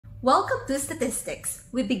Welcome to Statistics.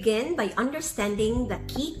 We begin by understanding the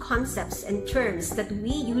key concepts and terms that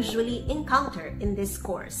we usually encounter in this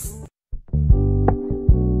course.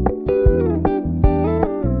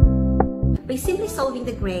 By simply solving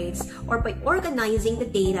the grades or by organizing the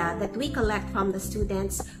data that we collect from the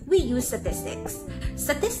students, we use statistics.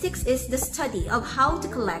 Statistics is the study of how to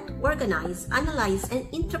collect, organize, analyze, and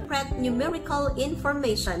interpret numerical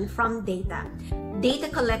information from data. Data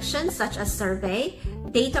collection such as survey,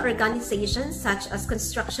 data organization such as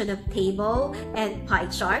construction of table and pie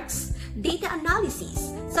charts, data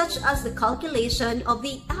analysis such as the calculation of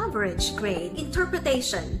the average grade,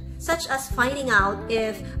 interpretation such as finding out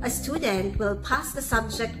if a student will pass the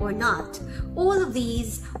subject or not. All of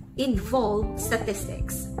these involve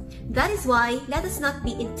statistics. That is why let us not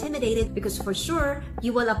be intimidated, because for sure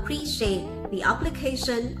you will appreciate the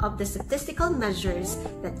application of the statistical measures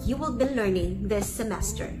that you will be learning this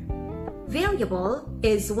semester. Variable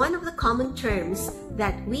is one of the common terms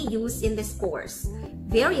that we use in this course.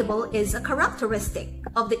 Variable is a characteristic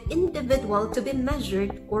of the individual to be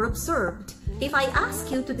measured or observed. If I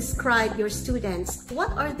ask you to describe your students,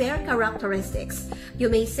 what are their characteristics? You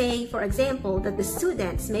may say, for example, that the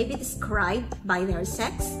students may be described by their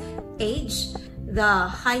sex, age, the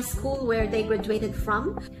high school where they graduated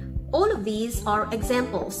from. All of these are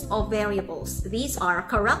examples of variables. These are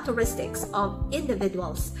characteristics of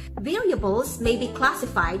individuals. Variables may be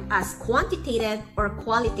classified as quantitative or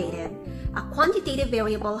qualitative. A quantitative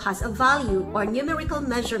variable has a value or numerical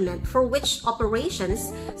measurement for which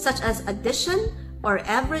operations such as addition or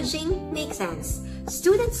averaging make sense.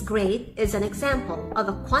 Student's grade is an example of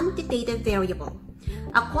a quantitative variable.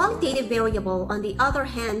 A qualitative variable, on the other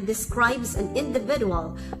hand, describes an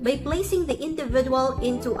individual by placing the individual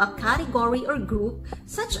into a category or group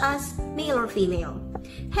such as male or female.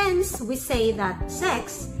 Hence, we say that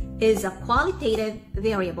sex is a qualitative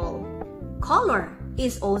variable. Color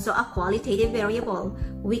is also a qualitative variable.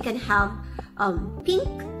 We can have pink,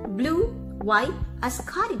 blue, white as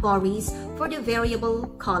categories for the variable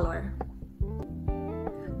color.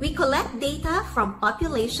 We collect data from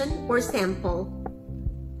population or sample.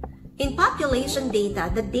 In population data,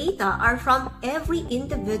 the data are from every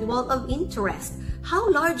individual of interest. How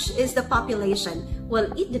large is the population?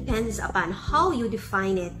 Well, it depends upon how you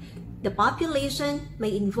define it. The population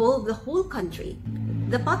may involve the whole country.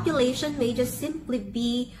 The population may just simply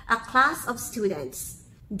be a class of students.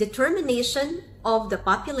 Determination of the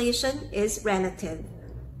population is relative.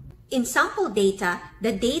 In sample data,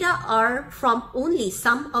 the data are from only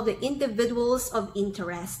some of the individuals of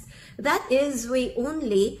interest. That is, we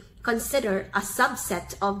only consider a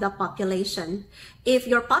subset of the population. If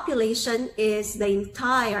your population is the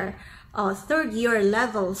entire third-year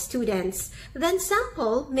level students, then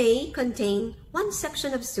sample may contain one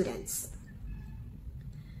section of students.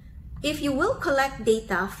 If you will collect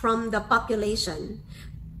data from the population,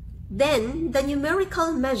 then the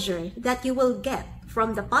numerical measure that you will get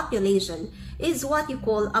from the population is what you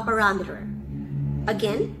call a parameter.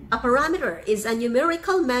 Again, a parameter is a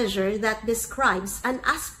numerical measure that describes an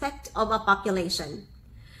aspect of a population.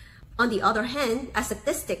 On the other hand, a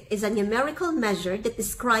statistic is a numerical measure that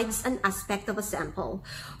describes an aspect of a sample.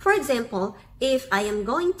 For example, if I am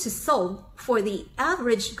going to solve for the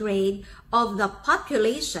average grade of the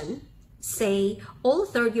population, say all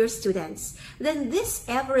third-year students, then this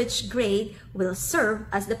average grade will serve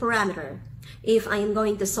as the parameter. If I am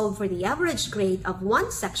going to solve for the average grade of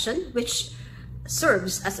one section, which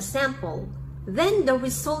serves as a sample, then the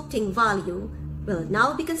resulting value will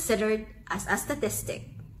now be considered as a statistic.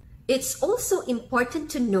 It's also important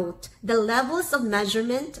to note the levels of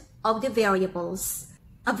measurement of the variables.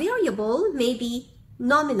 A variable may be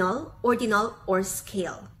nominal, ordinal, or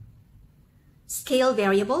scale. Scale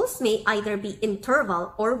variables may either be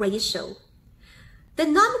interval or ratio. The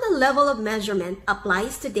nominal level of measurement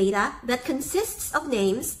applies to data that consists of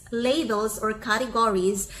names, labels, or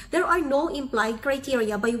categories. There are no implied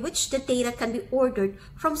criteria by which the data can be ordered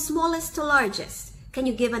from smallest to largest. Can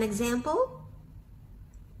you give an example?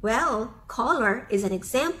 Well, color is an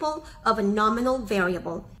example of a nominal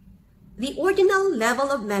variable. The ordinal level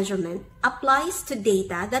of measurement applies to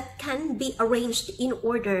data that can be arranged in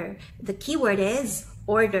order. The keyword is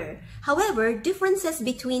order. However, differences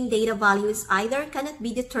between data values either cannot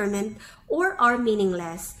be determined or are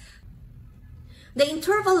meaningless. The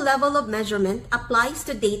interval level of measurement applies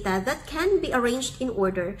to data that can be arranged in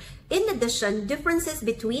order. In addition, differences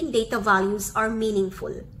between data values are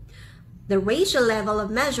meaningful. The ratio level of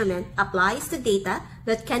measurement applies to data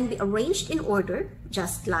that can be arranged in order,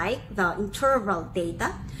 just like the interval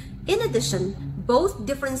data. In addition, both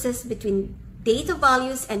differences between Data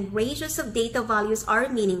values and ratios of data values are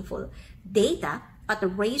meaningful. Data at the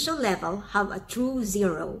ratio level have a true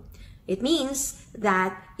zero. It means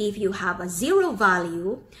that if you have a zero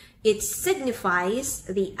value, it signifies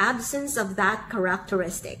the absence of that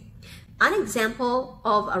characteristic. An example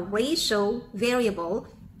of a ratio variable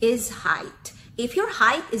is height. If your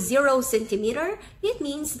height is 0 centimeter, it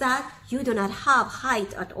means that you do not have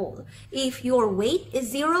height at all. If your weight is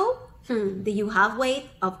 0, do you have weight?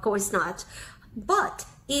 Of course not. But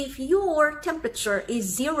if your temperature is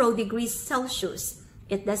 0 degrees Celsius,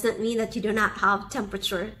 it doesn't mean that you do not have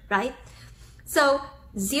temperature, right? So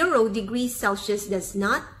 0 degrees Celsius does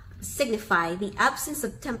not signify the absence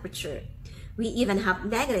of temperature. We even have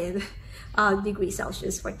negative degrees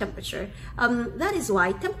Celsius for temperature. That is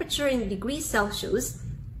why temperature in degrees Celsius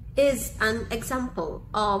is an example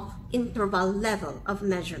of interval level of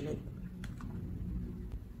measurement.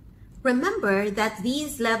 Remember that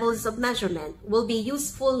these levels of measurement will be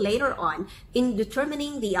useful later on in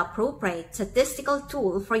determining the appropriate statistical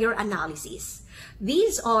tool for your analysis.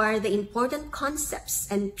 These are the important concepts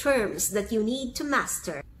and terms that you need to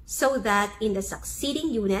master so that in the succeeding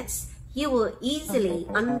units, you will easily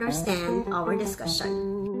understand our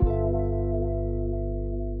discussion.